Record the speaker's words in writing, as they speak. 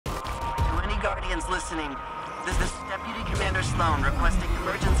Guardians listening. This is Deputy Commander Sloan requesting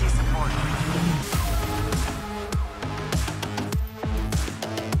emergency support.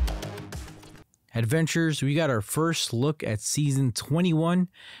 Adventurers, we got our first look at Season 21,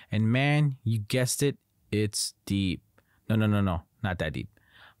 and man, you guessed it, it's deep. No, not that deep.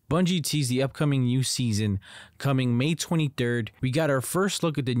 Bungie teased the upcoming new season coming May 23rd. We got our first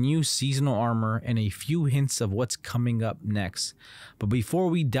look at the new seasonal armor and a few hints of what's coming up next. But before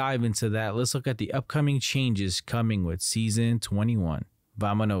we dive into that, let's look at the upcoming changes coming with Season 21.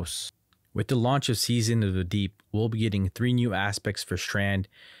 Vamonos. With the launch of Season of the Deep, we'll be getting 3 new aspects for Strand,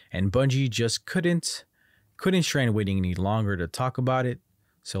 and Bungie just couldn't Strand waiting any longer to talk about it,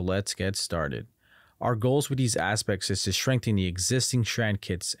 so let's get started. Our goals with these aspects is to strengthen the existing Strand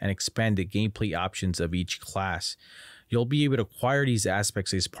kits and expand the gameplay options of each class. You'll be able to acquire these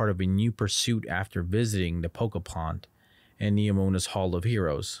aspects as part of a new pursuit after visiting the Pokepond and Neomuna's Hall of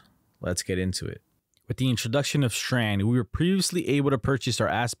Heroes. Let's get into it. With the introduction of Strand, we were previously able to purchase our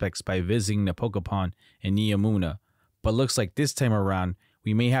aspects by visiting the Pokepond and Neomuna, but looks like this time around,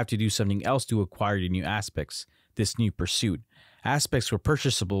 we may have to do something else to acquire the new aspects, this new pursuit. Aspects were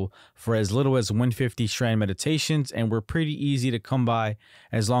purchasable for as little as 150 Strand meditations and were pretty easy to come by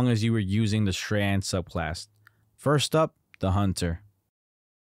as long as you were using the Strand subclass. First up, the Hunter.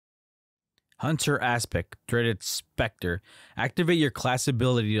 Hunter aspect, Dreaded Spectre. Activate your class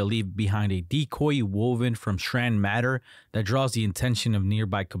ability to leave behind a decoy woven from Strand matter that draws the attention of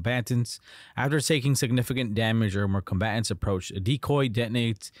nearby combatants. After taking significant damage or more combatants approach, a decoy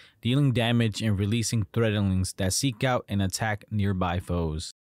detonates, dealing damage and releasing threadlings that seek out and attack nearby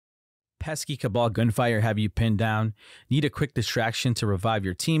foes. Pesky Cabal gunfire have you pinned down? Need a quick distraction to revive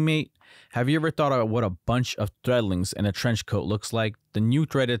your teammate? Have you ever thought about what a bunch of threadlings in a trench coat looks like? The new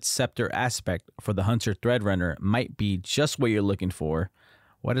Dreaded Scepter aspect for the Hunter Threadrunner might be just what you're looking for.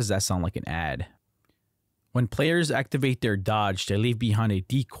 Why does that sound like an ad? When players activate their dodge, they leave behind a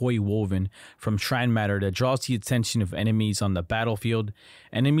decoy woven from Shrine matter that draws the attention of enemies on the battlefield.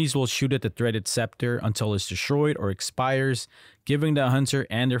 Enemies will shoot at the Dreaded Scepter until it's destroyed or expires, giving the Hunter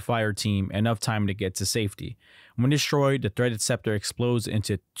and their fire team enough time to get to safety. When destroyed, the Dreaded Scepter explodes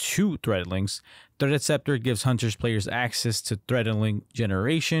into 2 threadlings. Dreaded Scepter gives Hunters players access to threadling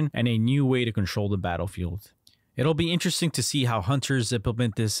generation and a new way to control the battlefield. It'll be interesting to see how Hunters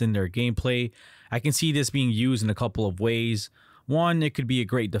implement this in their gameplay. I can see this being used in a couple of ways. One, it could be a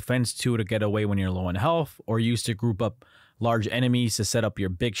great defense tool to get away when you're low in health, or used to group up large enemies to set up your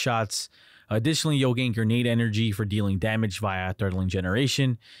big shots. Additionally, you'll gain grenade energy for dealing damage via threadling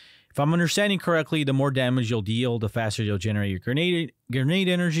generation. If I'm understanding correctly, the more damage you'll deal, the faster you'll generate your grenade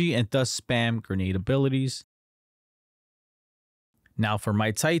energy and thus spam grenade abilities. Now for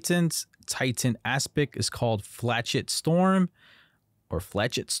my Titans, Titan aspect is called Fletchet Storm.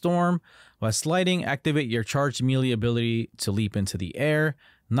 While sliding, activate your charged melee ability to leap into the air,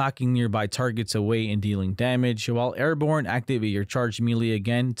 knocking nearby targets away and dealing damage. While airborne, activate your charged melee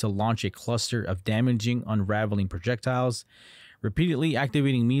again to launch a cluster of damaging, unraveling projectiles. Repeatedly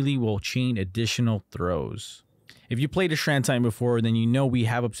activating melee will chain additional throws. If you played a Strand Titan before, then you know we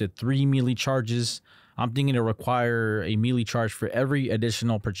have up to 3 melee charges. I'm thinking to require a melee charge for every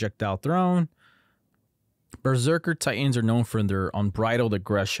additional projectile thrown. Berserker Titans are known for their unbridled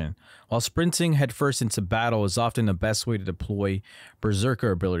aggression. While sprinting headfirst into battle is often the best way to deploy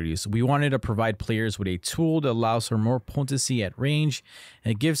Berserker abilities, we wanted to provide players with a tool that allows for more potency at range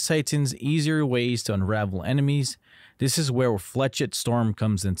and gives Titans easier ways to unravel enemies. This is where Fletchet Storm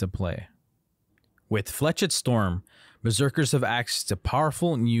comes into play. With Fletchet Storm, Berserkers have access to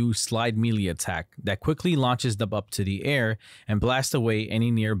powerful new slide melee attack that quickly launches them up to the air and blasts away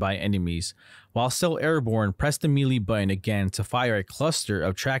any nearby enemies. While still airborne, press the melee button again to fire a cluster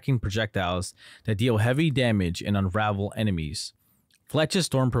of tracking projectiles that deal heavy damage and unravel enemies. Fletchet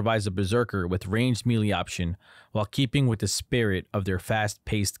Storm provides a Berserker with ranged melee option while keeping with the spirit of their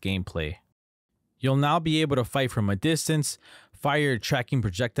fast-paced gameplay. You'll now be able to fight from a distance, fire tracking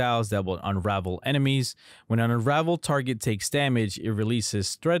projectiles that will unravel enemies. When an unraveled target takes damage, it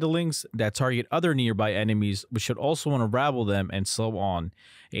releases threadlings that target other nearby enemies, which should also unravel them, and so on.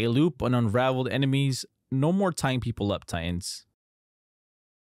 A loop on unraveled enemies. No more tying people up, Titans.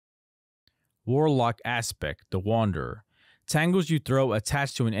 Warlock aspect, the Wanderer. Tangles you throw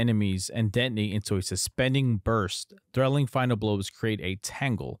attach to an enemy's and detonate into a suspending burst. Threadling final blows create a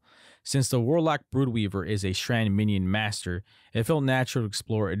tangle. Since the Warlock Broodweaver is a Strand minion master, it felt natural to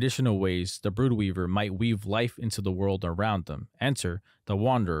explore additional ways the Broodweaver might weave life into the world around them. Enter the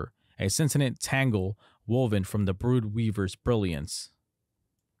Wanderer, a sentient tangle woven from the Broodweaver's brilliance.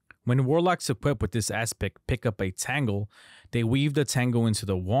 When Warlocks equipped with this aspect pick up a tangle, they weave the tangle into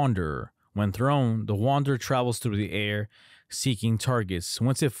the Wanderer. When thrown, the Wanderer travels through the air, seeking targets.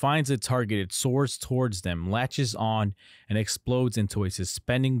 Once it finds a target, it soars towards them, latches on, and explodes into a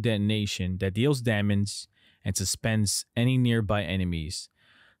suspending detonation that deals damage and suspends any nearby enemies.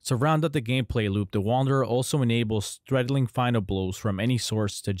 To round out the gameplay loop, the Wanderer also enables threading final blows from any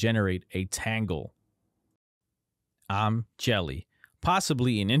source to generate a tangle. I'm Jelly.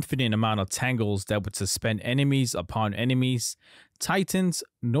 Possibly an infinite amount of tangles that would suspend enemies upon enemies. Titans,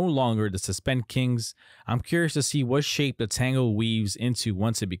 no longer the suspend kings. I'm curious to see what shape the tangle weaves into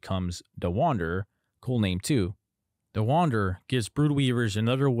once it becomes the Wanderer. Cool name too. The Wanderer gives Broodweavers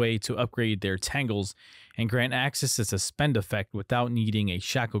another way to upgrade their tangles and grant access to suspend effect without needing a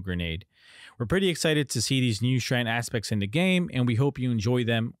shackle grenade. We're pretty excited to see these new shrine aspects in the game, and we hope you enjoy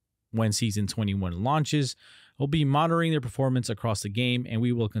them when Season 21 launches. We'll be monitoring their performance across the game, and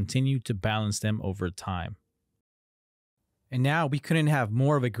we will continue to balance them over time. And now we couldn't have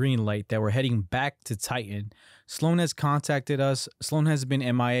more of a green light that we're heading back to Titan. Sloan has contacted us. Sloan has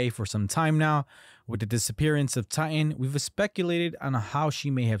been MIA for some time now. With the disappearance of Titan, we've speculated on how she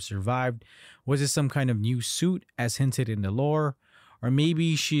may have survived. Was it some kind of new suit as hinted in the lore? Or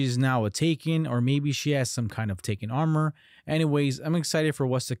maybe she is now a Taken, or maybe she has some kind of Taken armor. Anyways, I'm excited for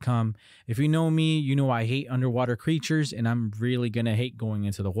what's to come. If you know me, you know I hate underwater creatures, and I'm really gonna hate going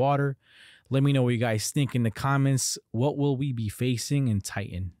into the water. Let me know what you guys think in the comments. What will we be facing in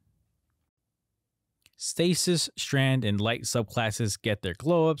Titan? Stasis, Strand, and Light subclasses get their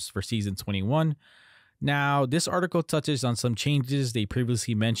glow-ups for Season 21. Now, this article touches on some changes they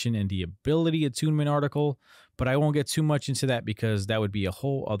previously mentioned in the ability attunement article, but I won't get too much into that because that would be a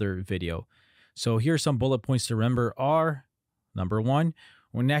whole other video. So here's some bullet points to remember are, number 1,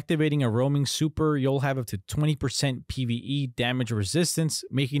 when activating a roaming super, you'll have up to 20% PvE damage resistance,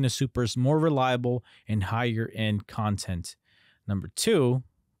 making the supers more reliable and higher end content. Number 2,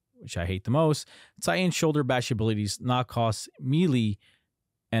 which I hate the most, Titan shoulder bash abilities not cost melee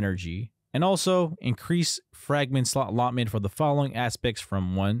energy, and also increase fragment slot allotment for the following aspects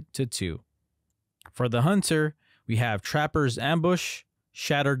from 1 to 2. For the Hunter, we have Trapper's Ambush,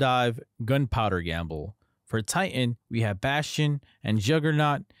 Shatter Dive, Gunpowder Gamble. For Titan, we have Bastion and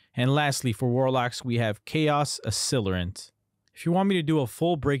Juggernaut. And lastly, for Warlocks, we have Chaos Accelerant. If you want me to do a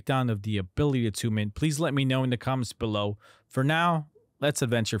full breakdown of the ability attunement, please let me know in the comments below. For now, let's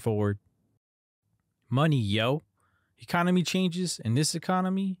adventure forward. Money, yo. Economy changes in this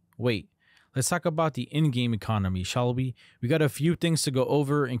economy? Wait, let's talk about the in-game economy, shall we? We got a few things to go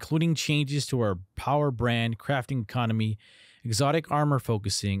over, including changes to our power brand, crafting economy, exotic armor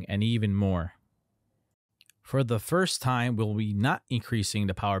focusing, and even more. For the first time, we'll be not increasing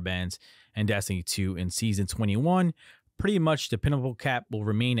the power bands in Destiny 2 in Season 21. Pretty much the pinnacle cap will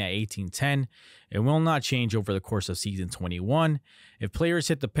remain at 1810. It will not change over the course of Season 21. If players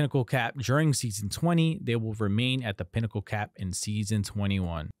hit the pinnacle cap during Season 20, they will remain at the pinnacle cap in Season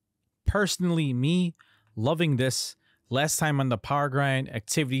 21. Personally, me, loving this. Less time on the power grind,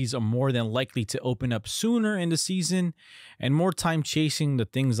 activities are more than likely to open up sooner in the season, and more time chasing the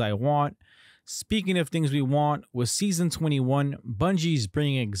things I want. Speaking of things we want, with Season 21, Bungie's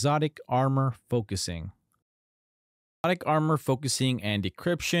bringing exotic armor focusing. Exotic armor focusing and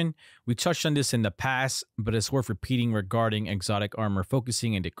decryption. We touched on this in the past, but it's worth repeating regarding exotic armor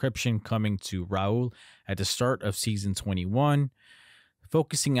focusing and decryption coming to Raul at the start of Season 21.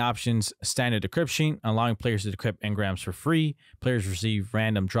 Focusing options, standard decryption, allowing players to decrypt engrams for free. Players receive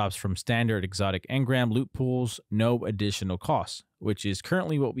random drops from standard exotic engram loot pools, no additional cost, which is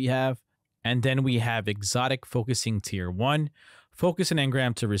currently what we have. And then we have exotic focusing tier 1. Focus an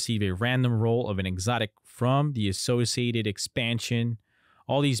engram to receive a random roll of an exotic from the associated expansion.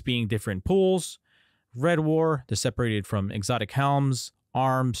 All these being different pools. Red War, the separated from exotic helms,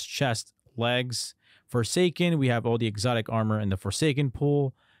 arms, chest, legs. Forsaken, we have all the exotic armor in the Forsaken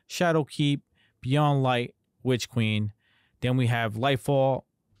pool. Shadowkeep, Beyond Light, Witch Queen. Then we have Lightfall.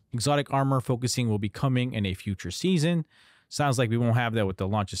 Exotic armor focusing will be coming in a future season. Sounds like we won't have that with the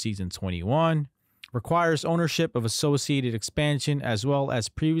launch of Season 21. Requires ownership of associated expansion as well as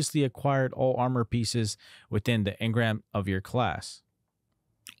previously acquired all armor pieces within the engram of your class.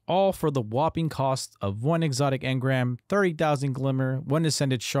 All for the whopping cost of 1 exotic engram, 30,000 glimmer, 1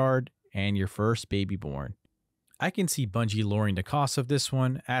 ascended shard, and your first baby born. I can see Bungie lowering the cost of this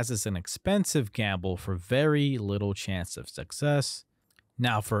one as it's an expensive gamble for very little chance of success.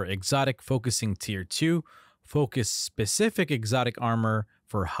 Now for exotic focusing tier 2, focus specific exotic armor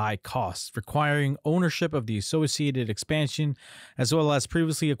for high costs, requiring ownership of the associated expansion as well as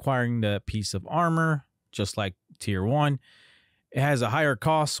previously acquiring the piece of armor, just like tier 1. It has a higher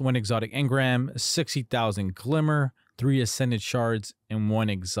cost, 1 exotic engram, 60,000 glimmer, 3 Ascended Shards, and 1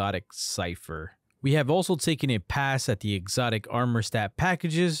 Exotic Cipher. We have also taken a pass at the exotic armor stat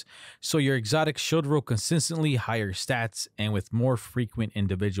packages, so your exotic should roll consistently higher stats and with more frequent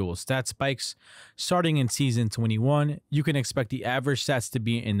individual stat spikes. Starting in Season 21, you can expect the average stats to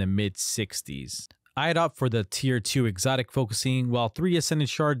be in the mid-60s. I'd opt for the Tier 2 exotic focusing. While 3 Ascended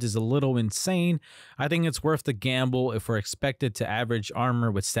Shards is a little insane, I think it's worth the gamble if we're expected to average armor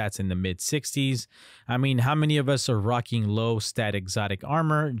with stats in the mid-60s. I mean, how many of us are rocking low stat exotic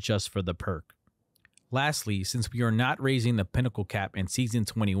armor just for the perk? Lastly, since we are not raising the Pinnacle cap in Season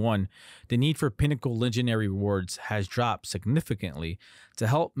 21, the need for Pinnacle Legendary rewards has dropped significantly. To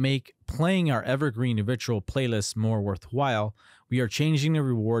help make playing our Evergreen Ritual playlist more worthwhile, we are changing the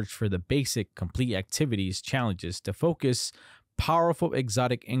rewards for the basic Complete Activities challenges to focus powerful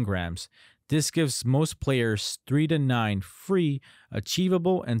exotic engrams. This gives most players 3 to 9 free,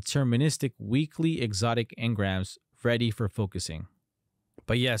 achievable, and deterministic weekly exotic engrams ready for focusing.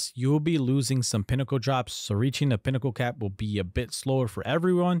 But yes, you will be losing some Pinnacle drops, so reaching the Pinnacle cap will be a bit slower for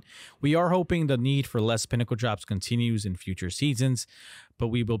everyone. We are hoping the need for less Pinnacle drops continues in future seasons, but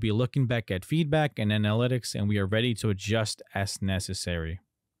we will be looking back at feedback and analytics, and we are ready to adjust as necessary.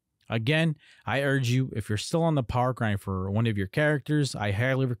 Again, I urge you, if you're still on the power grind for one of your characters, I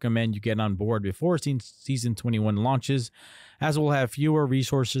highly recommend you get on board before Season 21 launches, as we'll have fewer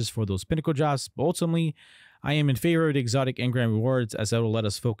resources for those Pinnacle drops, but ultimately, I am in favor of the exotic engram rewards, as that will let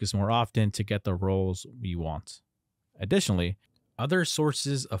us focus more often to get the rolls we want. Additionally, other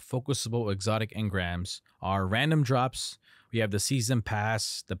sources of focusable exotic engrams are random drops. We have the season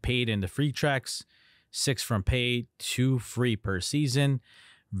pass, the paid and the free tracks, 6 from paid, 2 free per season,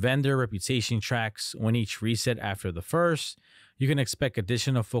 vendor reputation tracks, 1 each reset after the first. You can expect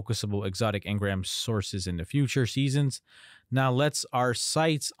additional focusable exotic engram sources in the future seasons. Now let's our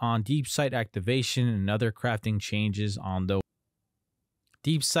sights on deep sight activation and other crafting changes on the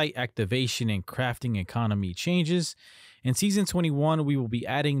deep sight activation and crafting economy changes. In Season 21, we will be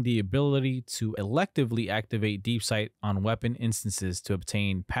adding the ability to electively activate deep sight on weapon instances to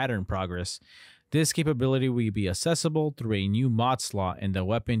obtain pattern progress. This capability will be accessible through a new mod slot in the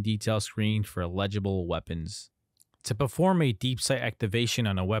weapon detail screen for legible weapons. To perform a deep sight activation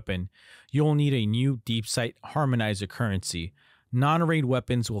on a weapon, you'll need a new deep sight harmonizer currency. Non-raid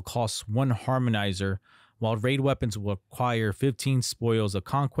weapons will cost 1 harmonizer, while raid weapons will acquire 15 spoils of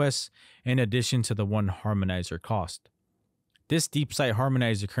conquest in addition to the 1 harmonizer cost. This deep sight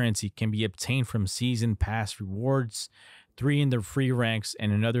harmonizer currency can be obtained from season pass rewards, 3 in the free ranks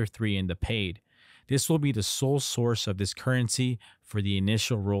and another 3 in the paid. This will be the sole source of this currency for the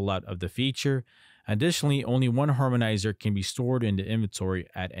initial rollout of the feature. Additionally, only 1 harmonizer can be stored in the inventory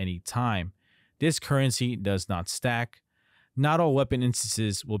at any time. This currency does not stack. Not all weapon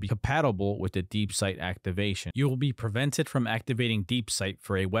instances will be compatible with the deep sight activation. You will be prevented from activating deep sight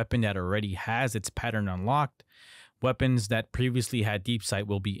for a weapon that already has its pattern unlocked. Weapons that previously had deep sight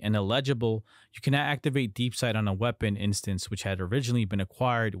will be ineligible. You cannot activate deep sight on a weapon instance which had originally been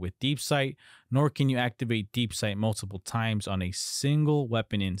acquired with deep sight, nor can you activate deep sight multiple times on a single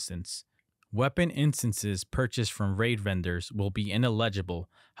weapon instance. Weapon instances purchased from raid vendors will be ineligible.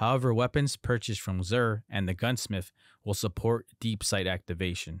 However, weapons purchased from Xur and the Gunsmith will support deep sight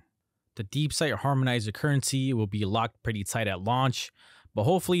activation. The deep sight harmonizer currency will be locked pretty tight at launch, but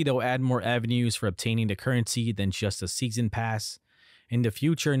hopefully they'll add more avenues for obtaining the currency than just a season pass. In the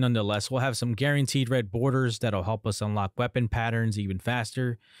future, nonetheless, we'll have some guaranteed red borders that'll help us unlock weapon patterns even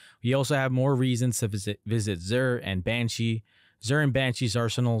faster. We also have more reasons to visit Xur and Banshee. Xur and Banshee's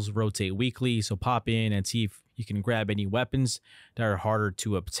arsenals rotate weekly, so pop in and see if you can grab any weapons that are harder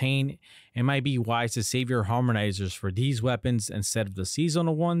to obtain. It might be wise to save your harmonizers for these weapons instead of the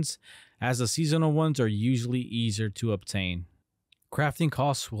seasonal ones, as the seasonal ones are usually easier to obtain. Crafting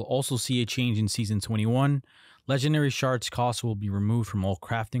costs will also see a change in Season 21. Legendary Shards costs will be removed from all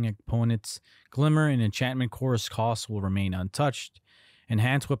crafting components. Glimmer and Enchantment Chorus costs will remain untouched.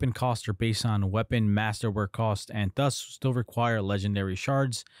 Enhanced weapon costs are based on weapon masterwork cost and thus still require legendary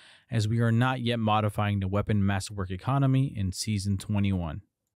shards, as we are not yet modifying the weapon masterwork economy in Season 21.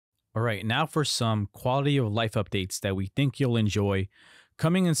 Alright, now for some quality of life updates that we think you'll enjoy.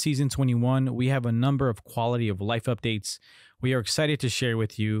 Coming in Season 21, we have a number of quality of life updates we are excited to share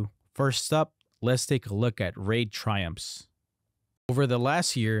with you. First up, let's take a look at raid triumphs. Over the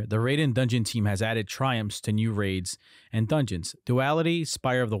last year, the raid and dungeon team has added triumphs to new raids and dungeons, Duality,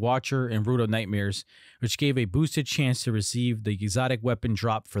 Spire of the Watcher, and Root of Nightmares, which gave a boosted chance to receive the exotic weapon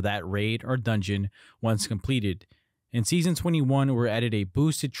drop for that raid or dungeon once completed. In Season 21, we added a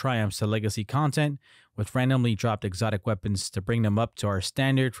boosted triumphs to legacy content with randomly dropped exotic weapons to bring them up to our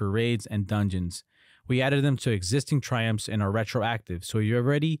standard for raids and dungeons. We added them to existing triumphs and are retroactive, so you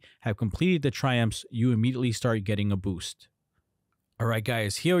already have completed the triumphs, you immediately start getting a boost. Alright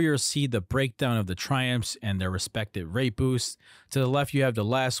guys, here you'll see the breakdown of the triumphs and their respective rate boosts. To the left you have the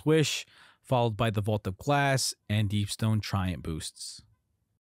Last Wish, followed by the Vault of Glass and Deepstone Triumph boosts.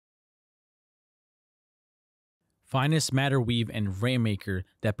 Finest Matter Weave and Rainmaker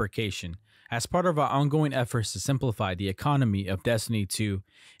deprecation. As part of our ongoing efforts to simplify the economy of Destiny 2,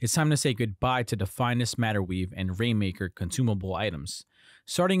 it's time to say goodbye to the Finest Matter Weave and Rainmaker consumable items.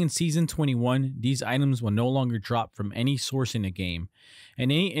 Starting in Season 21, these items will no longer drop from any source in the game. In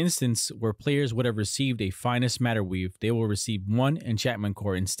any instance where players would have received a Finest Matter Weave, they will receive 1 enchantment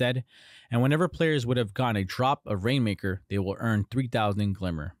core instead, and whenever players would have gotten a drop of Rainmaker, they will earn 3000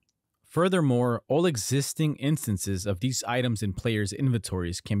 Glimmer. Furthermore, all existing instances of these items in players'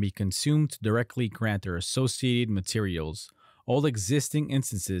 inventories can be consumed to directly grant their associated materials. All existing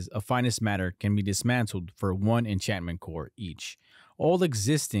instances of Finest Matter can be dismantled for 1 enchantment core each. All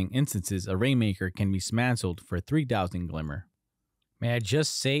existing instances of Rainmaker can be dismantled for 3000 Glimmer. May I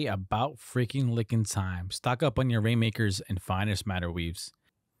just say, about freaking licking time. Stock up on your Rainmakers and Finest Matter Weaves.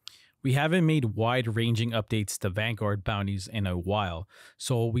 We haven't made wide-ranging updates to Vanguard bounties in a while,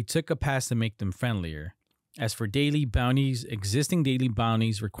 so we took a pass to make them friendlier. As for daily bounties, existing daily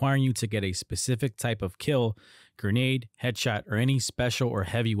bounties requiring you to get a specific type of kill, grenade, headshot, or any special or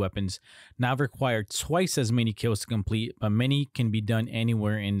heavy weapons now require twice as many kills to complete, but many can be done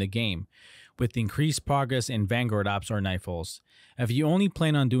anywhere in the game, with increased progress in Vanguard ops or Nightfalls. If you only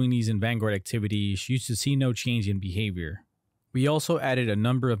plan on doing these in Vanguard activities, you should see no change in behavior. We also added a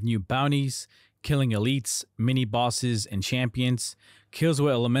number of new bounties, killing elites, mini-bosses, and champions, kills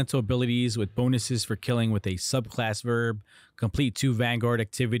with elemental abilities with bonuses for killing with a subclass verb, complete 2 Vanguard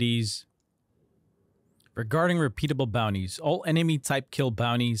activities. Regarding repeatable bounties, all enemy type kill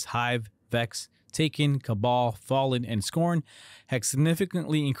bounties, Hive, Vex, Taken, Cabal, Fallen, and Scorn have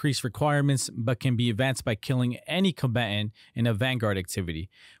significantly increased requirements but can be advanced by killing any combatant in a Vanguard activity,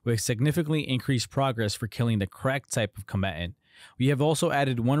 with significantly increased progress for killing the correct type of combatant. We have also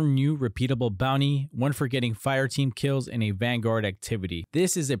added 1 new repeatable bounty, 1 for getting fireteam kills in a Vanguard activity.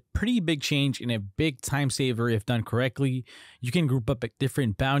 This is a pretty big change and a big time saver if done correctly. You can group up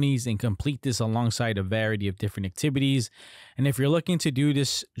different bounties and complete this alongside a variety of different activities. And if you're looking to do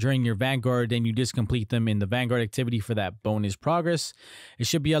this during your Vanguard, then you just complete them in the Vanguard activity for that bonus progress. It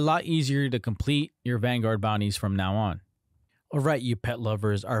should be a lot easier to complete your Vanguard bounties from now on. Alright, you pet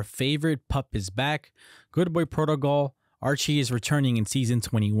lovers, our favorite pup is back. Good Boy Protocol. Archie is returning in Season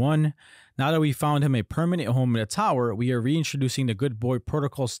 21. Now that we found him a permanent home in the tower, we are reintroducing the Good Boy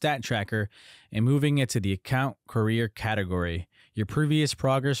Protocol stat tracker and moving it to the account career category. Your previous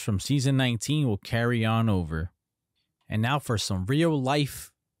progress from Season 19 will carry on over. And now for some real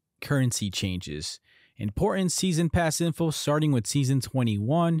life currency changes. Important season pass info starting with Season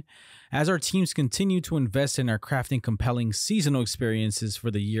 21. As our teams continue to invest in our crafting compelling seasonal experiences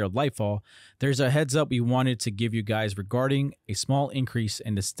for the year of Lightfall, there's a heads up we wanted to give you guys regarding a small increase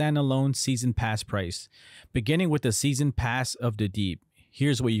in the standalone season pass price. Beginning with the season pass of the Deep,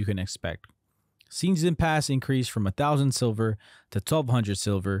 here's what you can expect. Season pass increase from 1000 silver to 1200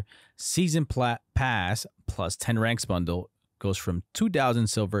 silver. Season pass plus 10 ranks bundle goes from 2,000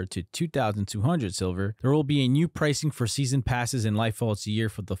 silver to 2,200 silver. There will be a new pricing for season passes in Lightfall's year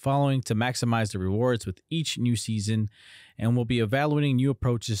for the following to maximize the rewards with each new season, and we'll be evaluating new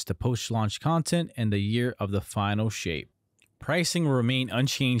approaches to post-launch content and the year of the final shape. Pricing will remain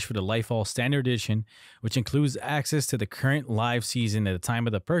unchanged for the Lightfall Standard Edition, which includes access to the current live season at the time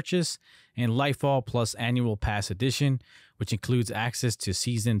of the purchase, and Lightfall Plus Annual Pass Edition, which includes access to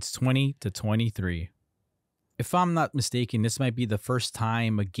seasons 20 to 23. If I'm not mistaken, this might be the first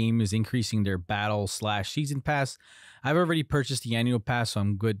time a game is increasing their battle/season pass. I've already purchased the annual pass, so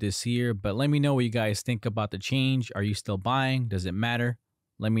I'm good this year, but let me know what you guys think about the change. Are you still buying? Does it matter?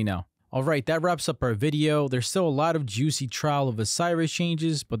 Let me know. Alright, that wraps up our video. There's still a lot of juicy Trial of Osiris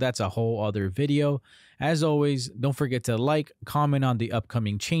changes, but that's a whole other video. As always, don't forget to like, comment on the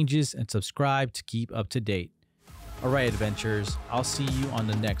upcoming changes, and subscribe to keep up to date. Alright, adventurers, I'll see you on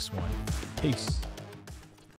the next one. Peace.